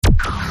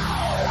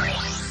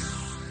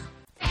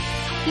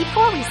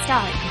Before we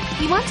start,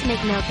 we want to make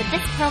note that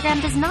this program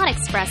does not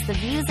express the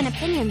views and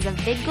opinions of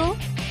VidGul,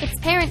 its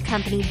parent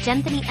company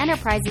Genthany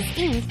Enterprises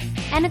Inc.,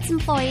 and its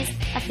employees,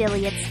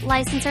 affiliates,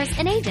 licensors,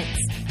 and agents.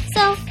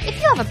 So, if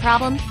you have a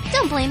problem,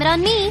 don't blame it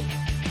on me.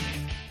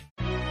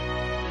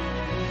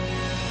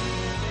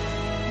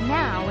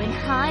 Now, in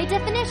high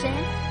definition,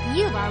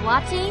 you are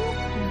watching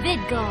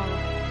VidGul.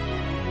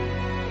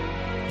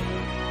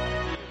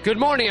 Good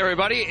morning,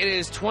 everybody. It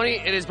is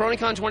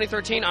BronyCon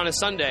 2013 on a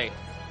Sunday.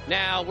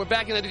 Now, we're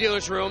back in the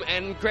dealer's room,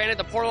 and granted,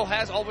 the portal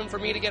has opened for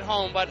me to get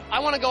home, but I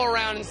want to go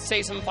around and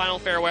say some final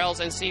farewells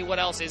and see what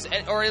else is,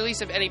 or at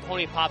least if any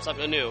pony pops up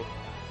anew.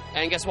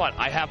 And guess what?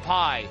 I have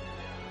pie.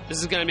 This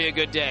is going to be a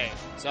good day.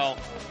 So,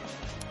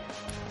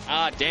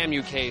 damn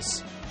you,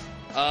 case.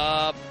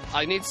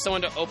 I need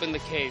someone to open the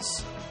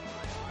case.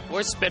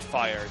 Where's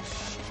Spitfire?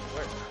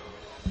 Where?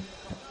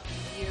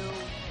 You.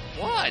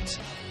 What?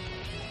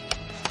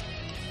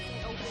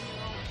 Open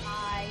your own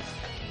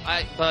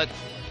pie. But...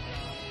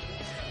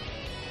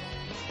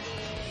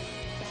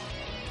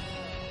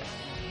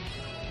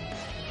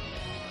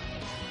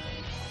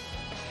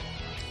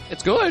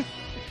 It's good.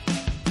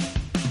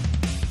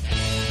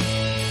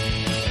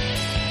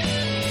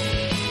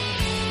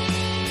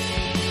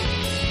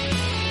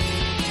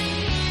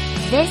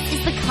 This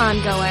is the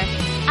Congoer,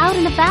 out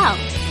and about.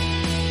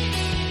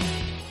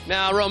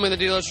 Now, roaming the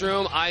dealer's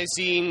room, I've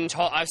seen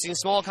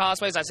small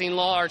cosplays, I've seen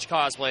large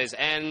cosplays,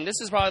 and this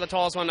is probably the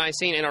tallest one I've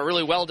seen, and are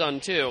really well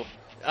done, too.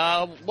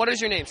 What is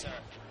your name, sir?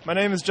 My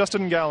name is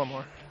Justin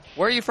Gallimore.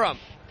 Where are you from?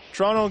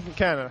 Toronto,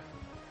 Canada.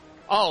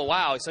 Oh,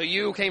 wow, so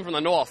you came from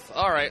the north.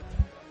 All right.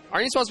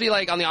 Aren't you supposed to be,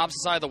 like, on the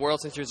opposite side of the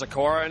world since you're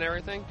Zakora and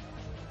everything?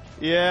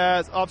 Yeah,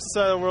 it's opposite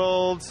side of the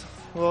world,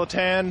 a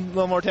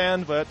little more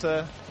tan, but,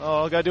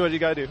 gotta do what you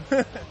gotta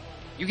do.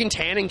 You can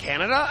tan in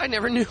Canada? I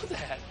never knew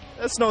that.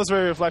 The snow is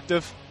very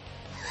reflective.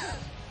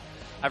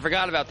 I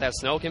forgot about that.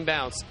 Snow can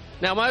bounce.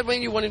 Now, why do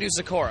you want to do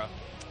Zakora?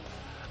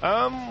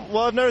 Well,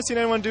 I've never seen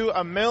anyone do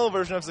a male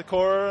version of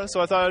Zakora, so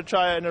I thought I'd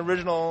try an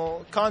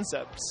original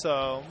concept,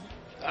 so...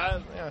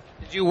 yeah.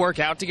 Did you work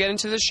out to get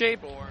into this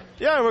shape, or...?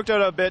 Yeah, I worked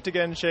out a bit to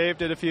get in shape,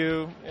 did a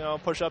few,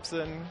 push-ups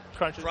and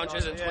crunches.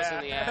 Crunches and twists in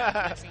the ass.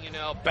 Next thing you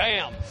know,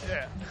 bam!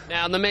 Yeah.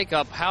 Now, the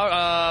makeup,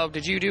 how,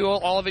 did you do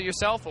all of it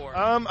yourself, or...?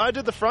 I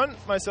did the front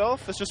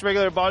myself. It's just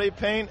regular body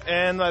paint,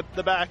 and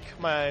the back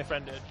my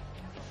friend did.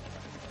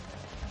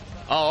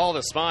 Oh, all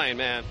the spine,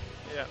 man.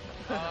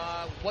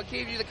 Yeah. What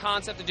gave you the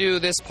concept to do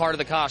this part of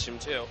the costume,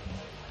 too?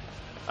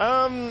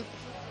 I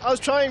was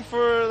trying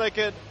for, like,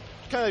 a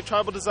kind of like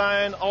tribal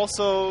design,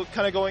 also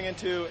kind of going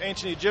into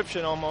ancient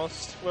Egyptian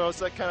almost, where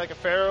it's like kind of like a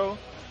pharaoh.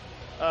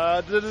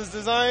 The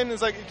design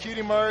is like a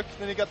cutie mark,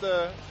 then you got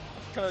the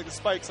kind of like the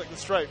spikes, like the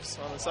stripes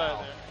on the side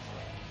there.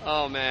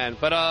 Oh man,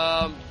 but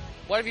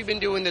what have you been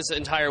doing this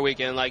entire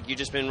weekend? Like, you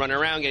just been running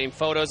around getting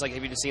photos? Like,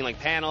 have you just seen like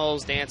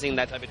panels, dancing,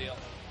 that type of deal?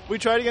 We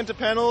tried to get into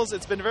panels.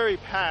 It's been very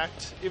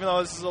packed, even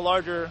though this is a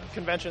larger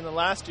convention than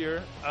last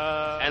year.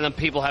 And the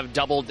people have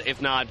doubled,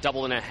 if not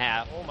double and a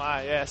half. Oh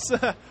my, yes.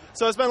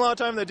 So I spent a lot of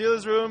time in the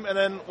dealer's room and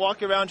then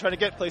walking around trying to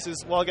get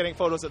places while getting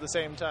photos at the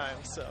same time.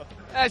 So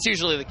that's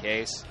usually the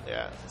case.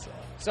 Yeah.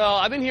 So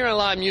I've been hearing a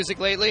lot of music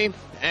lately,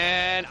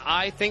 and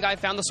I think I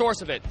found the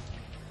source of it.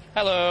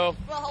 Hello.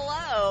 Well,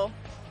 hello.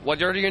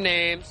 What are your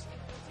names?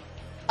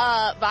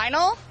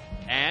 Vinyl?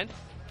 And?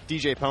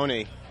 DJ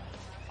Pony.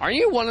 Aren't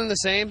you one and the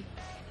same?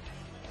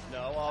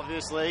 No,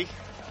 obviously.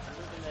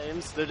 The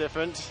names, they're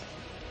different.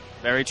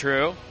 Very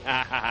true.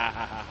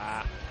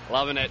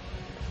 Loving it.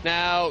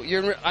 Now,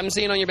 I'm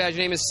seeing on your badge,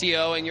 your name is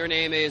CO, and your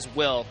name is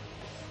Will.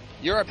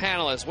 You're a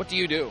panelist. What do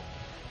you do?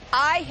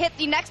 I hit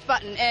the next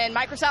button in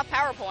Microsoft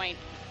PowerPoint.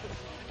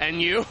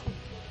 And you?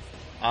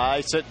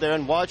 I sit there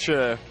and watch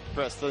her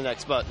press the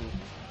next button.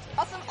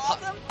 Awesome.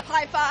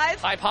 High five.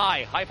 High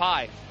pie. High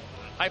pie.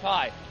 High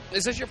pie.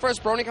 Is this your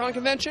first BronyCon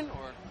convention,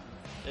 or?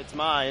 It's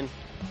mine.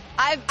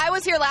 I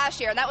was here last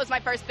year, and that was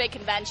my first big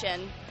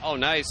convention. Oh,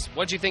 nice.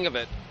 What'd you think of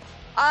it?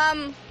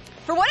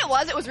 For what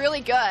it was really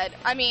good.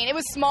 I mean, it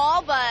was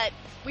small, but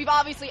we've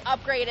obviously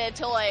upgraded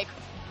to, like...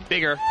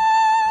 Bigger.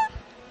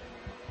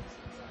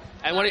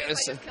 And what do you...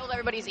 just killed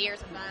everybody's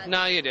ears with that.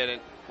 No, you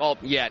didn't. Well,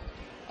 yet.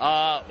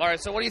 All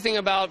right, so what do you think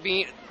about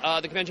the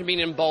convention being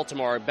in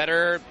Baltimore?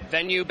 Better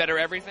venue, better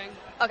everything?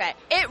 Okay,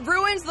 it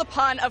ruins the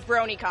pun of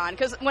BronyCon,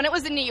 because when it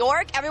was in New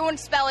York, everyone would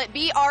spell it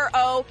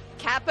B-R-O,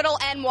 capital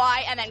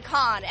N-Y, and then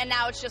con, and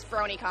now it's just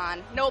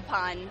BronyCon. No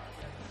pun.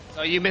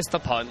 So you missed the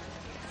pun.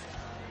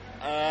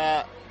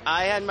 I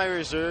had my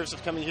reserves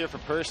of coming here for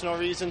personal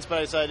reasons, but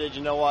I decided,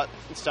 you know what,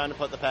 it's time to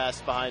put the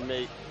past behind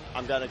me.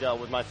 I'm gonna go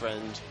with my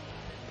friend.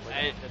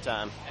 Good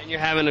time. And you're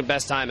having the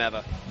best time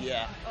ever.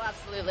 Yeah. Oh,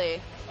 absolutely.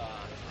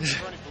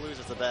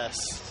 BronyPalooza's the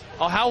best.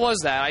 Oh, how was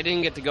that? I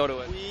didn't get to go to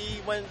it.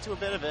 We went to a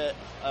bit of it,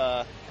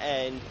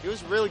 and it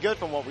was really good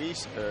from what we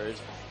heard.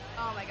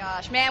 Oh my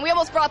gosh, man, we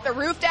almost brought the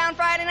roof down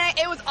Friday night.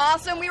 It was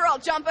awesome. We were all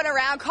jumping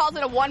around, called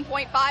it a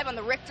 1.5 on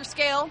the Richter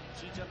scale.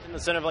 She jumped in the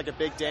center of like a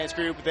big dance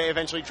group. They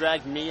eventually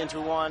dragged me into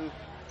one.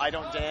 I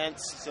don't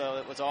dance, so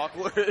it was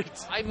awkward.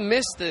 I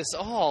missed this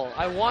all.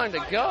 I wanted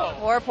to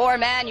go. Poor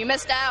man, you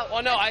missed out.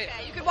 Well, no, Okay,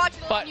 you could watch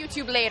it on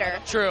YouTube later.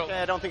 True.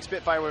 I don't think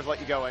Spitfire would have let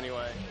you go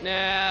anyway.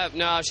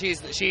 No,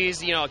 she's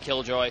a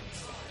killjoy,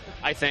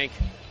 I think.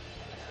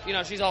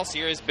 She's all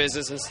serious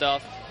business and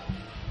stuff.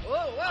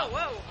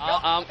 Whoa.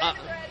 Don't.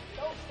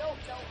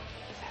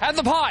 Have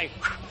the pie!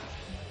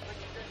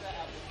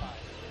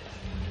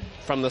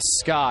 From the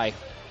sky.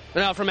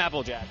 No, from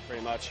Applejack,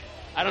 pretty much.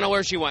 I don't know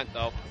where she went,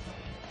 though.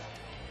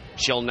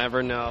 She'll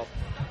never know.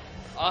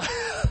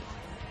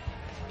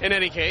 In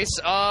any case,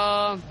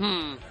 I was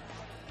going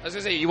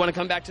to say, you want to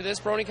come back to this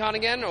BronyCon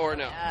again, or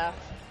no? Yeah.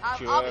 I'll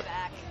be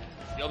back.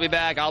 You'll be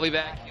back, I'll be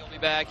back, you'll be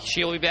back,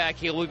 she'll be back,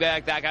 he'll be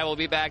back, that guy will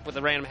be back with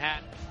the random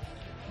hat.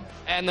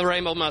 And the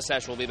rainbow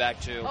mustache will be back,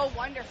 too. Oh,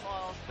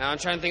 wonderful. Now, I'm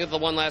trying to think of the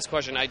one last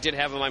question I did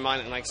have in my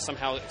mind and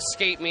somehow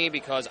escaped me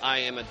because I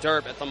am a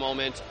derp at the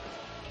moment.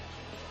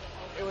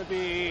 It would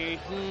be...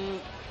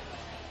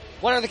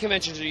 What other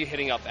conventions are you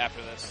hitting up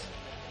after this?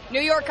 New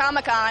York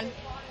Comic-Con.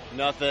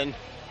 Nothing.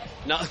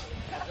 No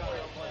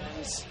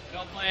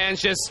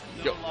plans, just...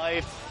 No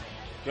life.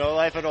 No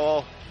life at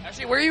all.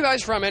 Actually, where are you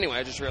guys from anyway?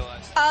 I just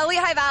realized.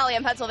 Lehigh Valley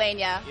in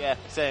Pennsylvania. Yeah,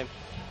 same.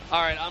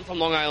 All right, I'm from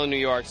Long Island, New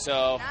York,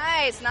 so...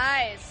 Nice.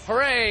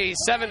 Hooray!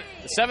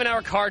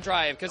 7-hour car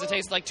drive, because it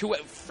takes like 2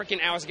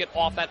 freaking hours to get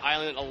off that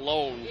island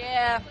alone.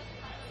 Yeah.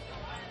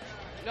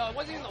 No, it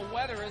wasn't even the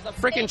weather, it was the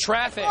freaking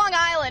traffic. It's Long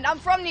Island. I'm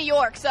from New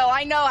York, so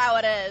I know how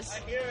it is. I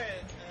hear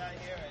it.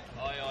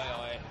 Oi.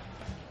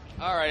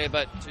 Alrighty,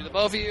 but to the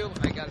both of you,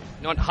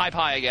 high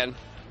pie again.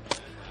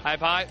 High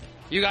pie.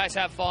 You guys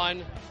have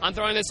fun. I'm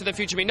throwing this to the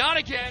future me. Not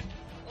again!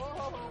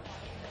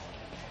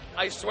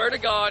 I swear to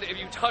God, if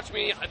you touch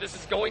me, this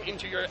is going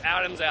into your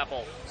Adam's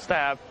apple.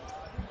 Stab.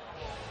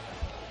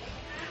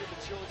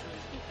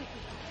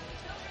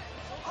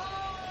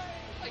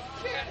 I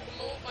can't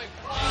move my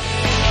body.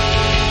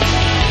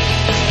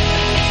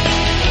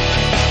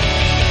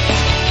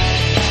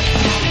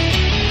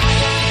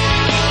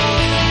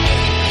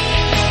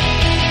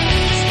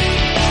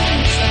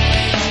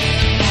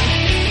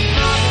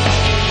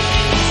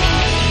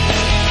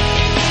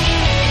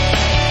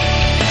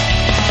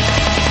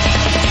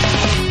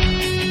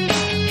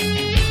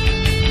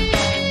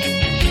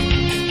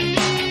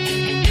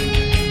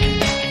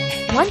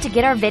 Want to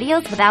get our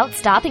videos without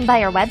stopping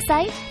by our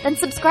website? Then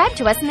subscribe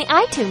to us in the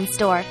iTunes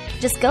Store.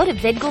 Just go to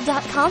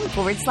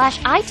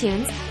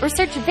vidgle.com/iTunes or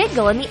search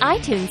Vidgle in the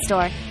iTunes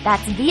Store.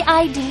 That's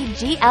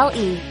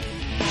VIDGLE.